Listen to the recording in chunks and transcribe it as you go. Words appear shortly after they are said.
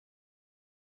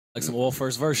Like some all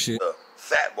first verse shit.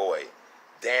 Fat Boy,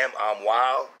 Damn I'm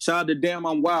Wild. Shout out to Damn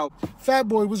I'm Wild. Fat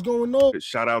Boy, what's going on?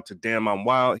 Shout out to Damn I'm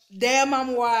Wild. Damn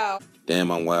I'm Wild.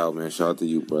 Damn I'm Wild, man. Shout out to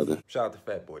you, brother. Shout out to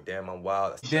Fat Boy, Damn I'm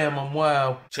Wild. Damn I'm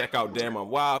Wild. Check out Damn I'm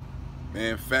Wild.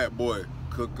 Man, Fat Boy,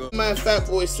 cook up. Man, Fat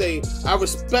Boy say, I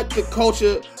respect the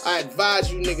culture. I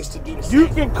advise you niggas to do the same. You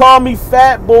can call me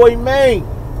Fat Boy Maine,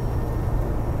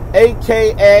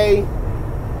 AKA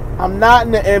I'm not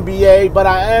in the NBA, but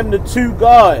I am the 2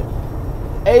 guard.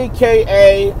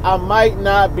 AKA I might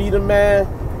not be the man,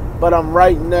 but I'm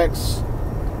right next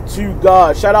to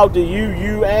God. Shout out to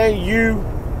you, and you.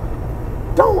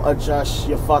 Don't adjust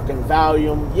your fucking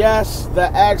volume. Yes, the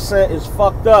accent is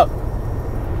fucked up.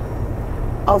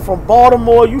 I'm from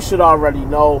Baltimore. You should already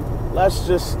know. Let's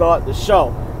just start the show.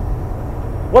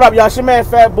 What up, y'all? It's your man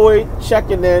Fat Boy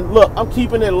checking in. Look, I'm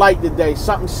keeping it light today.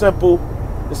 Something simple.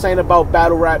 This ain't about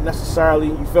battle rap necessarily.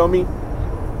 You feel me?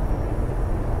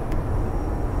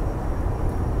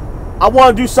 I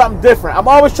want to do something different. I'm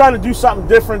always trying to do something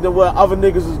different than what other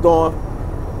niggas is doing.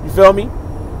 You feel me?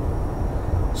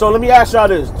 So let me ask y'all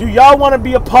this. Do y'all want to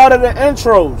be a part of the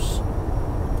intros?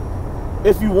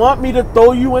 If you want me to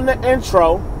throw you in the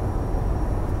intro,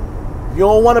 if you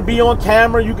don't want to be on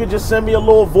camera, you can just send me a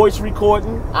little voice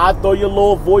recording. I'll throw you a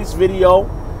little voice video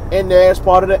in there as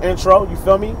part of the intro. You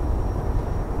feel me?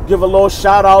 Give a little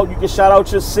shout out. You can shout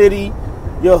out your city,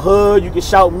 your hood. You can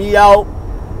shout me out.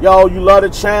 Yo, you love the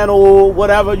channel,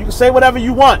 whatever. You can say whatever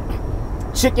you want.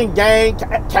 Chicken Gang,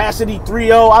 Cassidy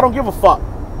 3-0. I don't give a fuck.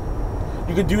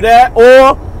 You can do that,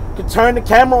 or you can turn the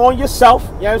camera on yourself. You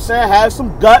know what I'm saying? Have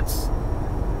some guts.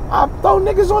 I'll throw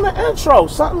niggas on the intro.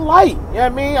 Something light. You know what I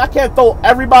mean? I can't throw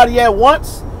everybody at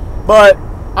once, but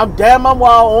I'm Damn I'm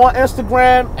Wild on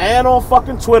Instagram and on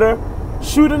fucking Twitter.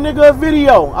 Shoot a nigga a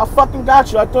video. I fucking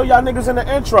got you. I throw y'all niggas in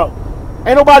the intro.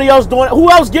 Ain't nobody else doing it.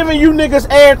 Who else giving you niggas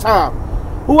airtime?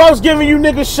 Who else giving you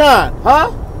niggas shine?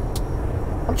 Huh?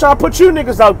 I'm trying to put you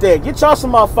niggas out there. Get y'all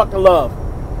some motherfucking love.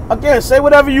 Again, say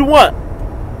whatever you want.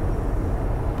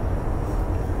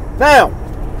 Now,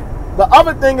 the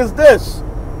other thing is this.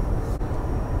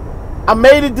 I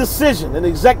made a decision, an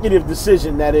executive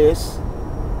decision that is.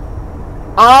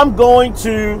 I'm going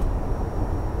to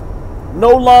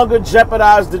no longer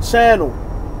jeopardize the channel.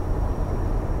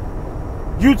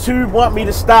 YouTube want me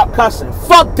to stop cussing.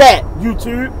 Fuck that,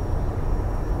 YouTube.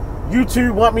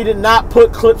 YouTube want me to not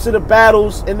put clips of the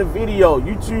battles in the video.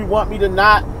 YouTube want me to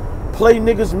not play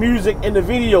niggas' music in the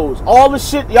videos. All the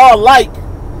shit y'all like,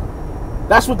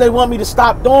 that's what they want me to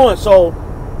stop doing. So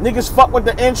niggas fuck with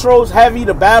the intros heavy.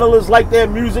 The battlers like their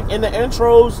music in the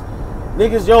intros.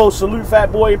 Niggas, yo, salute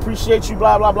Fat Boy, appreciate you,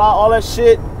 blah, blah, blah, all that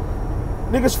shit.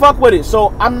 Niggas fuck with it.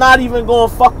 So I'm not even going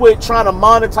to fuck with trying to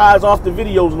monetize off the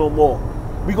videos no more.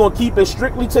 We going to keep it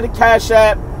strictly to the Cash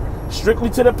App, strictly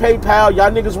to the PayPal. Y'all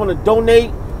niggas want to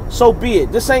donate, so be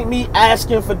it. This ain't me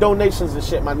asking for donations and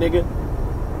shit, my nigga.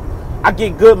 I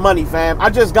get good money, fam. I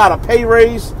just got a pay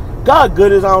raise. God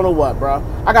good as I don't know what, bro.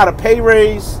 I got a pay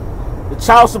raise. The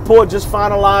child support just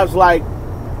finalized. Like,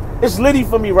 it's litty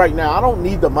for me right now. I don't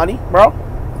need the money, bro.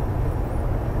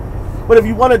 But if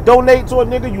you want to donate to a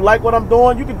nigga, you like what I'm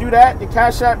doing, you can do that. The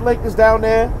Cash App link is down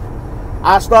there.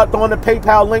 I start throwing the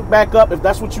PayPal link back up if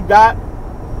that's what you got.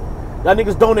 Y'all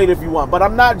niggas donate if you want. But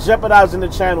I'm not jeopardizing the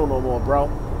channel no more, bro.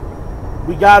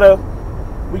 We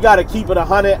gotta keep it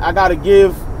 100. I gotta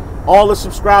give all the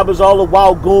subscribers, all the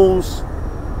wild goons,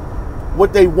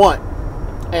 what they want.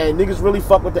 And niggas really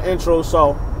fuck with the intro,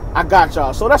 so I got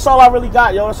y'all. So that's all I really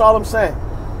got, yo. That's all I'm saying.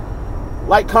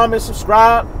 Like, comment,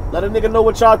 subscribe. Let a nigga know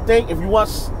what y'all think. If you want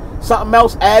something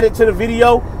else added to the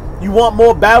video, you want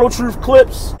more Battle Truth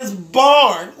clips. This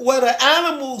barn where the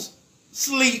animals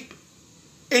sleep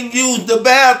and use the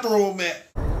bathroom at.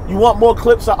 You want more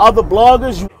clips of other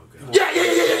bloggers? Yeah,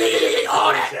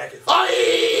 all that. All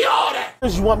that.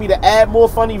 You want me to add more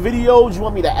funny videos? You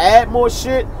want me to add more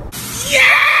shit?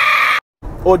 Yeah!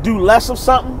 Or do less of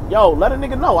something? Yo, let a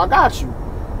nigga know. I got you.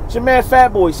 It's your man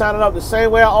Fat Boy signing up the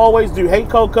same way I always do. Hey,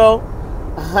 Coco.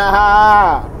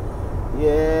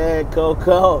 Yeah,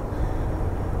 Coco.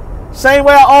 Same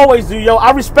way I always do, yo.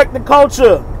 I respect the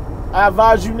culture. I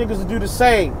advise you niggas to do the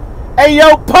same. Hey,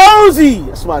 yo, Posey.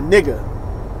 That's my nigga.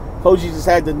 Posey just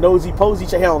had the nosy posy.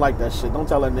 He don't like that shit. Don't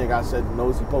tell that nigga I said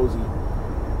nosy posy.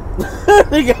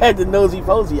 Nigga had the nosy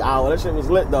posy hour. That shit was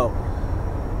lit, though.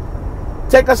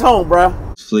 Take us home, bruh.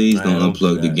 Please don't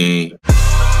unplug the game.